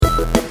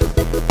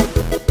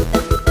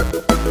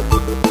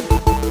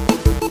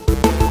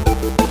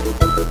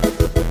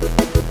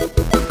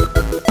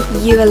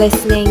You are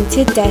listening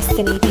to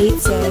Destiny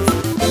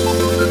Pizzas.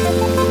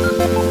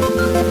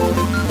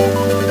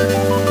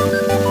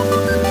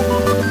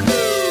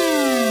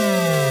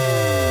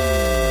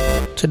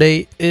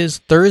 Today is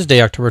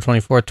Thursday, October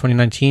 24th,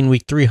 2019,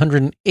 week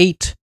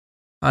 308.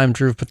 I'm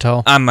Dhruv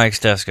Patel. I'm Mike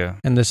Stesko.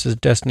 And this is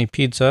Destiny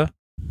Pizza.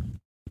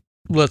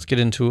 Let's get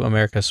into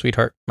America's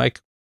Sweetheart. Mike?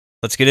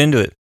 Let's get into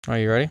it. Are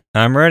you ready?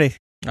 I'm ready.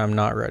 I'm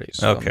not ready,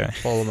 so Okay. I'm going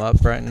to pull them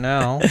up right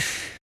now.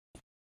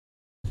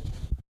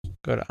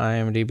 Go to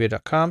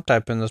imdb.com,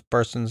 type in this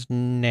person's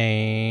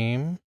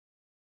name.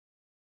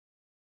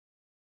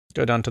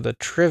 Go down to the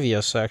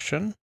trivia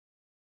section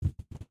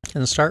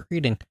and start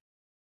reading.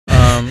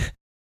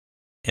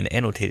 And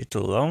annotate it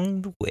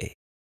along the way.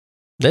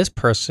 This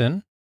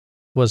person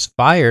was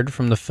fired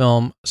from the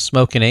film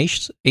Smokin'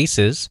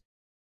 Aces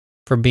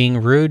for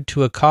being rude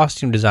to a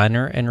costume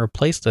designer and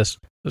replaced this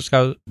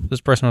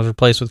person was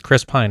replaced with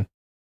Chris Pine.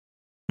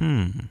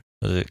 Was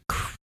it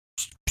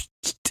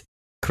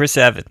Chris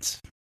Evans?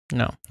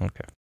 No.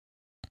 Okay.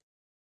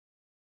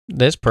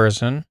 This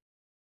person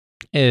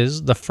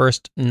is the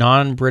first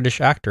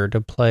non-British actor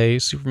to play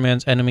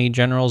Superman's enemy,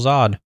 General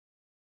Zod.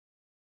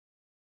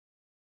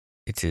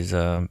 It is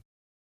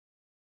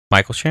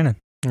Michael Shannon.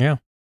 Yeah.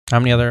 How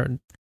many other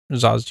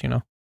Zods do you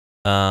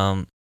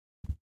know?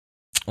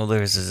 Well,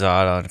 there's a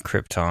Zod on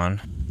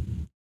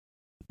Krypton.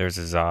 There's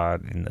a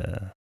Zod in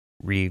the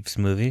Reeves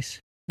movies.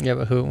 Yeah,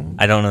 but who?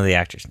 I don't know the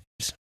actors'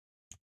 names,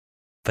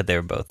 but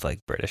they're both like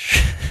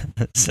British.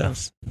 So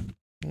Yes.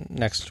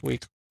 Next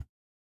week.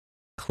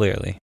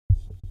 clearly,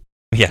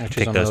 yeah, Choose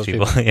pick one of those those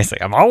people. It's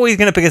like I'm always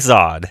gonna pick a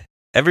Zod.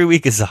 Every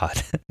week is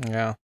Zod.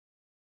 Yeah.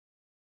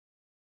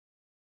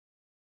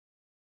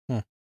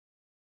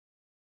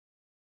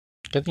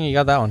 Good thing you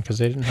got that one because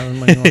they didn't have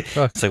money to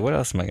fuck. It's like, what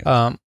else am I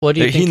gonna? What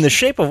do you They're think? in the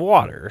Shape of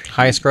Water.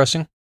 Highest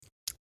grossing?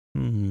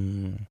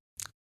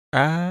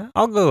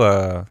 I'll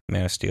go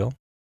Man of Steel.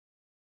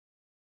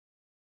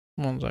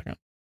 1 second.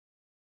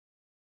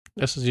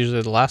 This is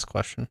usually the last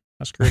question.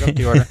 I screwed up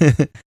the order.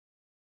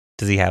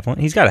 Does he have one?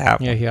 He's got to have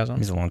one. Yeah, he has one.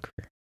 He's a long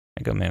career.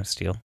 I go Man of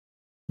Steel.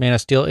 Man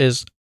of Steel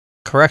is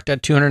correct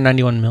at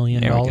 $291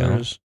 million. There we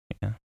go.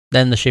 Yeah.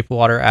 Then The Shape of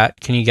Water at,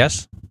 can you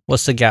guess?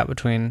 What's the gap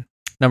between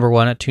number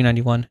 1 at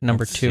 291 and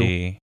number Let's 2?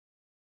 see. I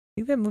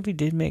think that movie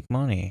did make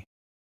money.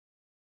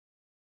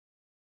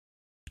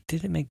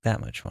 Did it make that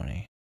much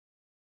money?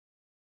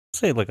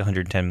 Say like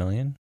 110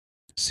 million.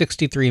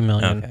 63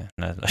 million. Okay,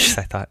 not as much as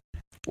I thought.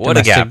 What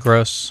Domestic a gap!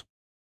 gross.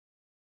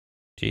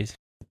 Jeez,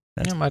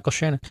 that's Yeah, Michael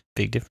Shannon. a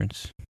big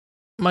difference.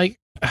 Mike,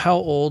 how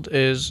old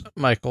is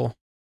Michael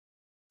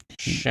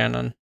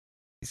Shannon?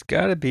 He's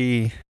got to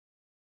be.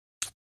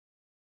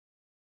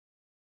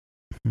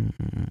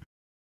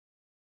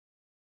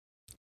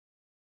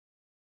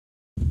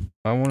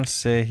 I want to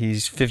say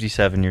he's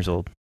 57 years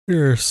old.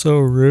 You're so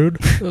rude.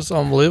 That's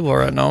unbelievable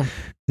right now.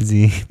 Is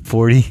he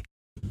 40?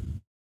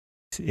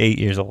 He's 8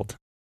 years old.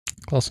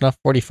 Close enough.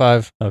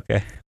 45.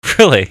 Okay.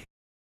 Really?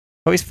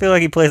 I always feel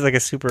like he plays like a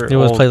super He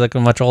always old, plays like a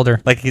much older.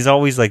 like he's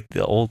always like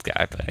the old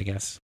guy, but I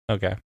guess.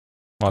 Okay.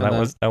 Well,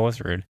 And that was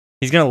rude.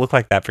 He's going to look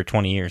like that for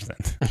 20 years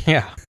then.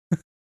 Yeah.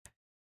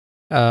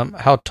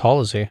 How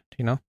tall is he? Do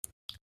you know?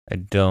 I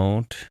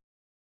don't.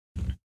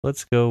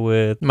 Let's go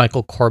with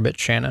Michael Corbett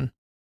Shannon.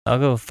 I'll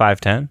go with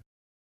 5'10".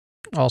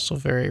 Also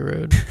very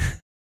rude.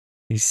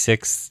 He's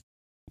 6'1",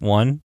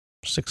 6'3".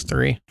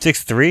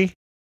 6'3".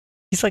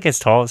 He's like as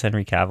tall as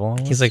Henry Cavill.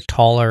 Almost. He's like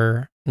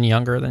taller and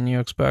younger than you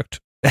expect.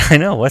 I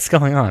know. What's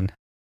going on?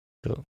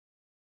 Cool.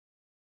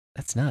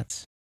 That's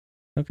nuts.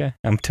 Okay.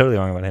 I'm totally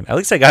wrong about him. At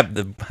least I got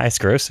the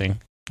highest grossing.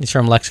 He's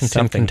from Lexington,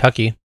 Something.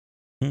 Kentucky.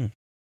 Hmm.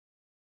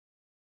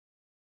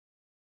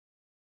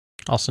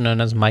 Also known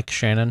as Mike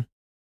Shannon.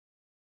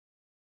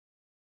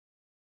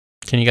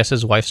 Can you guess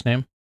his wife's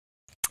name?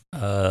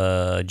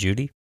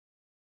 Judy?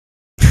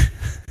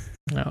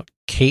 No,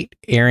 Kate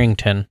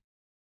Arrington.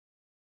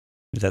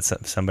 Is that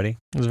somebody?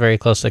 It was very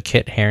close to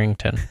Kit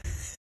Harington.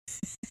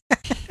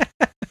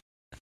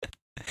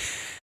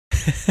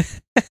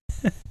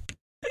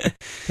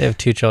 They have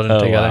 2 children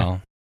together.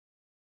 Wow.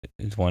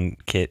 It's one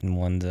Kit and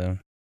one's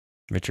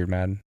Richard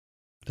Madden.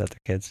 Is that their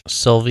kids?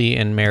 Sylvie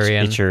and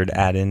Marion. Richard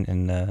Adden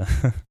and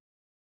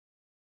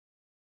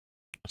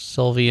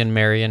Sylvie and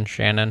Marion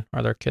Shannon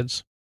are their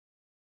kids.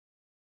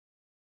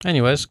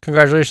 Anyways,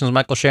 congratulations,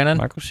 Michael Shannon.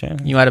 Michael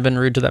Shannon. You might have been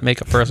rude to that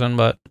makeup person,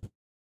 but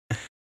I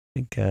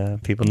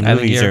think people in I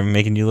think movies you're- are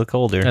making you look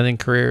older. I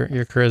think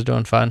your career is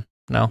doing fine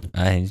now.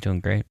 I think he's doing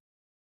great.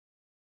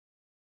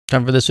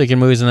 Time for This Week in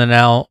Movies in the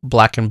Now,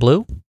 Black and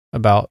Blue,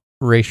 about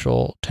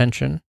racial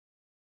tension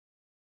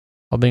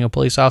while being a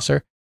police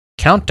officer.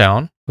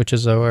 Countdown, which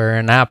is where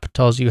an app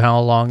tells you how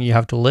long you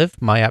have to live.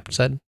 My app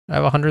said I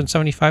have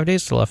 175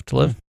 days left to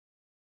live.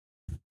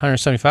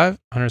 175,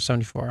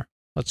 174.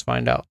 Let's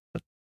find out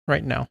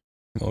right now.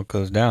 Well, it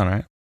goes down,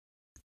 right?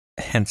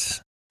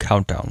 Hence,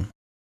 countdown.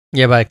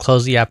 Yeah, but I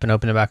close the app and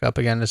open it back up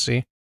again to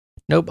see.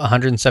 Nope,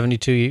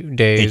 172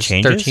 days,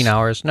 changes? 13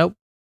 hours. Nope.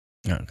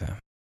 Okay.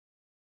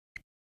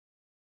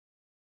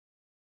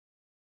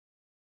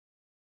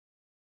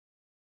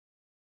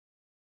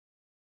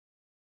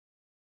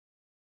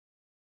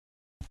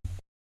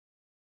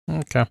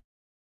 Okay.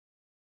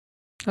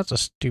 That's a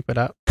stupid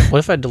app. What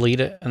if I delete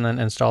it and then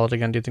install it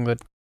again? Do you think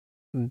that?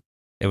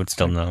 It would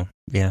still know.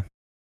 Yeah.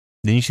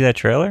 Didn't you see that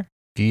trailer?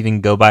 If you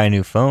even go buy a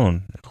new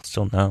phone, it'll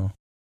still know.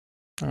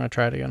 I'm going to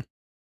try it again.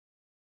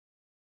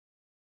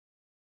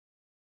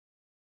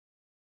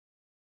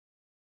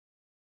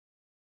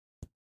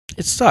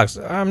 It sucks.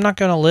 I'm not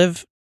going to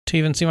live to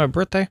even see my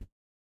birthday.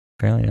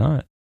 Apparently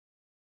not.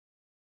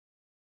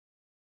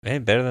 Hey,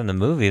 better than the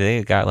movie.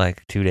 They got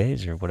like 2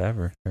 days or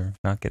whatever. They're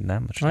not getting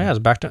that much Oh, time. yeah, it's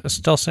back to. It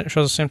still shows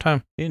the same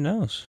time. Who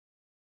knows?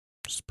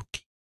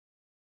 Spooky.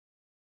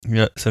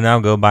 Yeah. So now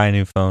go buy a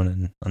new phone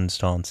and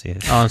uninstall and see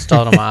it. I'll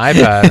install it on my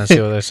iPad and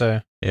see what they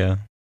say. Yeah.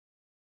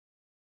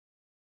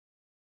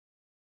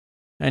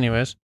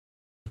 Anyways.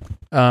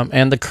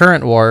 And the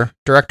current war,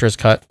 director's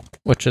cut,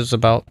 which is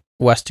about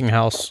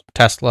Westinghouse,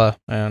 Tesla,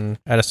 and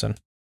Edison.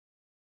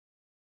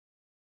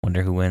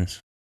 Wonder who wins.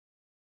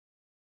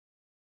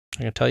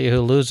 I can tell you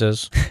who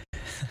loses.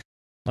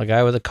 The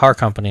guy with a car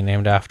company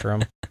named after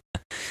him.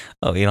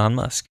 Oh, Elon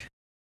Musk.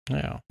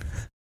 Yeah.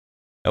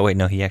 Oh, wait,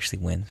 no, he actually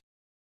wins.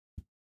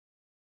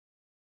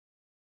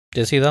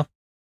 Does he, though?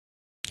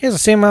 He has the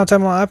same amount of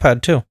time on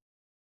iPad, too.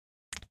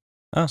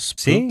 Oh,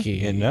 Spooky.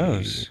 see? It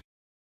knows.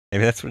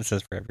 Maybe that's what it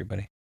says for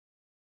everybody.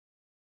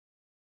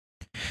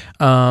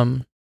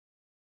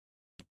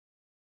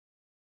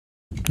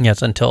 Yeah,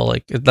 it's until,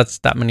 like, that's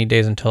that many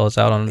days until it's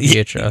out on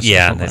VHS.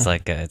 Yeah, it's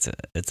like it's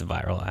a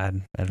viral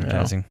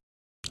advertising.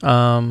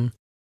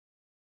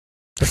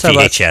 Let's talk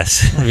about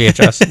VHS.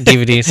 VHS.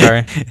 DVD,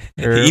 sorry.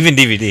 Or Even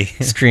DVD.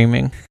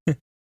 streaming.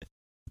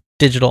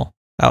 Digital.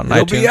 Out in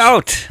It'll iTunes. be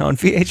out on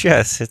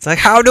VHS. It's like,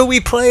 how do we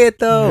play it,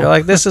 though? You're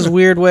like, this is a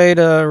weird way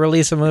to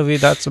release a movie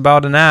that's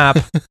about an app.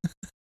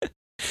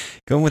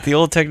 Going with the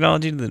old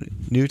technology to the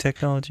new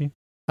technology.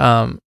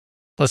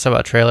 Let's talk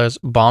about trailers.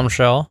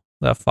 Bombshell,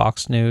 that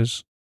Fox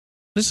News.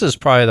 This is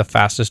probably the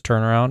fastest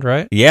turnaround,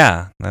 right?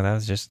 Yeah, no, that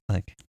was just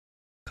like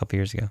a couple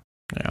years ago.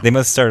 Yeah. They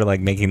must have started like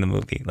making the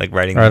movie, like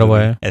writing Right the movie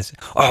away. as,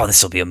 oh,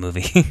 this will be a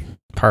movie.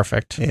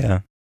 Perfect.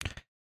 Yeah.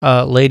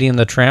 Lady and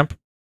the Tramp.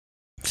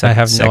 I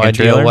have no Second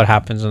idea trailer. what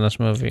happens in this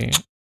movie.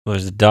 Well,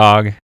 there's a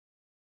dog,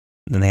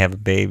 then they have a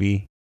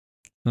baby,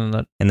 And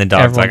the, and the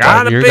dog's Everyone's like,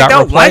 like, the "You baby got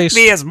don't like replaced."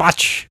 me as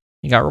much.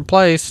 you got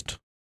replaced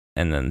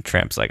And then the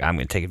tramp's like, I'm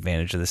going to take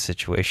advantage of this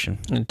situation.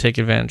 and take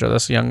advantage of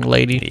this young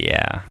lady.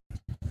 Yeah.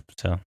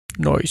 So,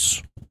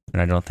 Nice. and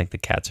I don't think the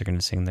cats are going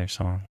to sing their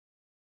song.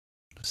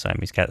 The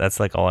Siamese cat. That's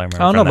like all I remember.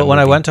 I don't know, but when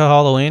I went to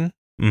Halloween,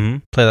 Mm-hmm.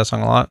 play that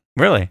song a lot.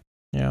 Really?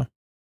 Yeah.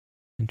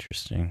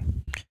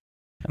 Interesting.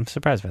 I'm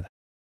surprised by that.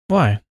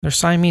 Why? They're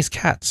Siamese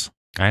cats.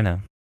 I know.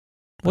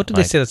 What did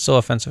Like, they say that's so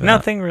offensive? in that?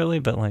 Nothing really,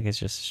 but like it's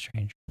just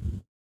strange.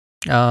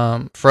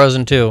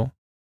 Frozen 2.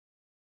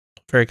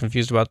 Very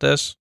confused about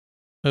this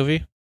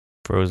movie.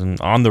 Frozen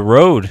on the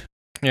road.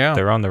 Yeah.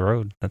 They're on the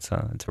road. It's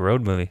a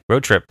road movie.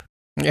 Road trip.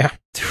 Yeah,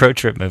 It's a road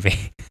trip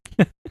movie.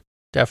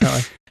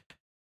 definitely.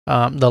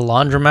 The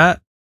Laundromat.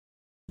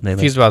 They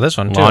Confused about this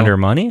one, too. launder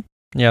money?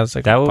 Yeah, it's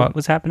like That it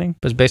was happening?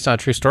 was based on a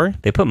true story.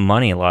 They put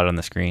money a lot on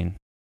the screen.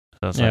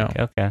 So it's Yeah. like,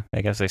 okay,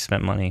 I guess they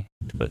spent money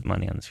to put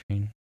money on the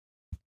screen.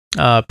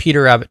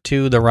 Peter Rabbit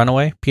 2, The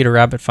Runaway. Peter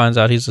Rabbit finds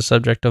out he's the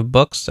subject of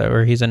books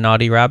where he's a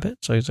naughty rabbit.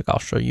 So he's like, I'll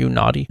show you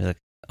naughty.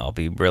 I'll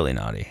be really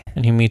naughty.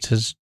 And he meets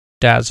his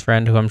dad's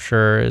friend, who I'm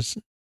sure is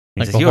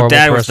He like says, a your horrible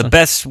dad was person. the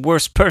best,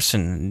 worst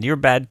person. You're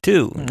bad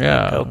too.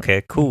 Yeah. Like,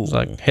 okay, cool. It's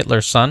like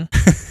Hitler's son.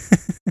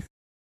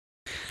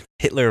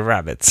 Hitler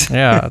rabbits.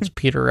 Yeah, it's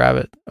Peter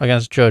Rabbit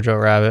against Jojo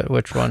Rabbit.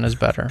 Which one is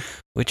better?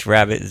 Which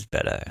rabbit is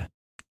better?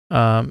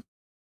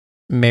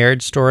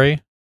 Marriage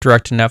Story,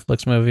 direct to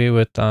Netflix movie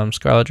with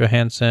Scarlett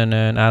Johansson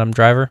and Adam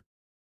Driver,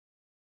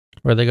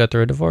 where they go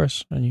through a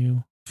divorce and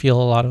you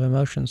feel a lot of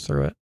emotions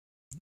through it.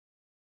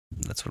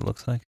 That's what it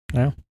looks like.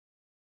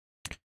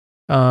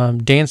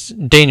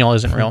 Daniel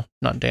isn't real.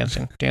 Not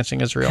dancing.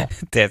 Dancing is real.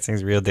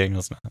 Dancing's real.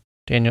 Daniel's not.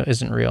 Daniel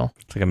isn't real.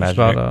 It's like It's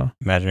about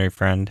imaginary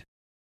friend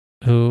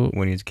who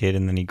when he's a kid,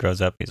 and then he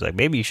grows up. He's like,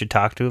 maybe you should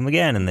talk to him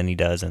again, and then he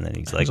does, and then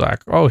he's he's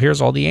like, oh, here's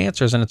all the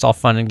answers, and it's all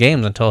fun and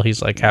games until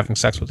he's like having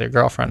sex with your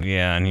girlfriend.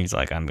 yeah, and he's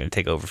like, I'm going to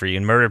take over for you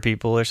and murder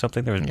people or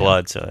something. There was Yeah.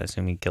 blood, so I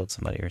assume he killed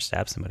somebody or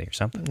stabbed somebody or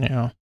something.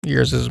 Yeah,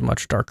 yours is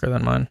much darker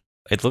than mine.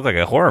 It looked like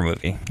a horror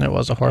movie. It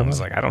was a horror I was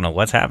movie. like, I don't know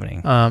what's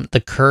happening.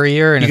 The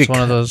Courier, and You it's could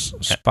one of those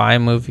spy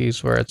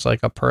movies where it's like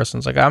a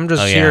person's like, I'm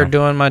just Oh, here yeah.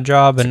 doing my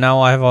job, and now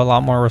I have a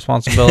lot more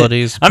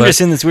responsibilities. I'm but-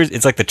 just in this weird.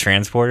 It's like the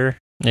transporter,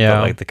 yeah,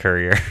 but like the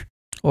courier.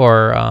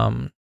 or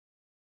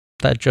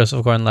that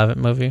Joseph Gordon-Levitt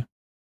movie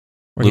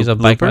where he's a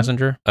bike Looper?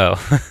 messenger. Oh,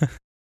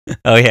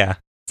 oh yeah,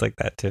 it's like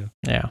that too.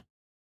 Yeah,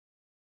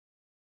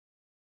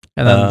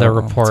 and then the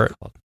What's it report.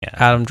 called? Yeah,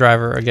 Adam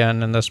Driver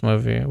again in this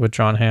movie with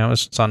John Hamm.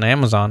 It's on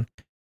Amazon,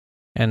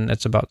 and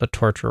it's about the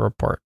torture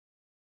report,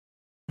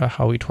 about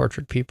how he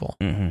tortured people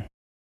hmm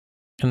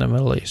in the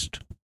Middle East,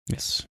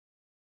 yes.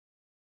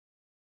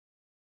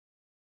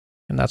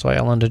 and that's why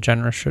Ellen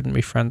DeGeneres shouldn't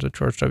be friends with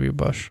George W.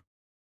 Bush.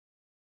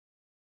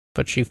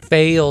 But she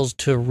fails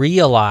to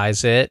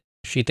realize it.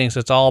 She thinks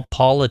it's all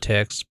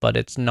politics, but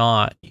it's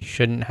not. You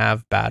shouldn't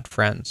have bad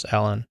friends,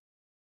 Ellen.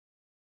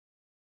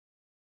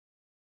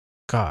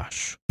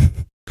 gosh.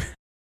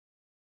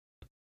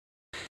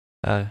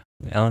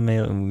 Ellen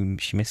may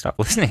she may stop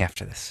listening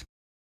after this.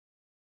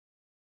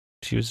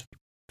 She was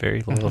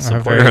very loyal A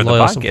supporter very of the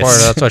loyal podcast. supporter.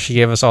 That's why she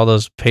gave us all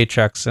those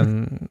paychecks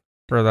and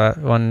for that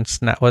one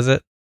snap. Was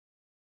it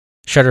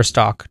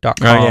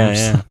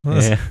Shutterstock.com? Oh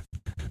yeah.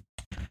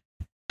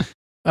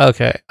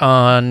 Okay,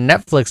 on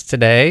Netflix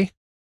today,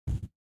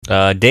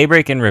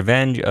 Daybreak and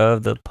Revenge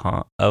of the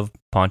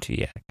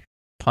Pontiac.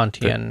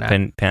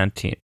 Pontiac.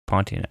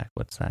 Pontiac.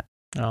 What's that?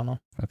 I don't know.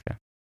 Okay,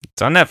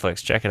 it's on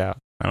Netflix. Check it out.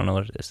 I don't know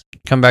what it is.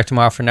 Come back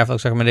tomorrow for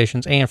Netflix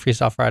recommendations and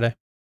Freestyle Friday.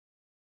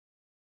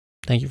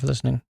 Thank you for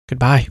listening.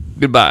 Goodbye.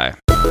 Goodbye.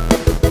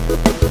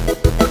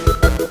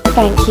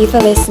 Thank you for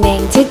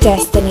listening to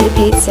Destiny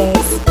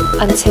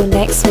Pizzas. Until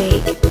next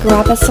week,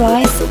 grab a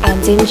slice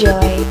and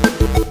enjoy.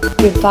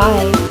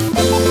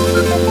 Goodbye.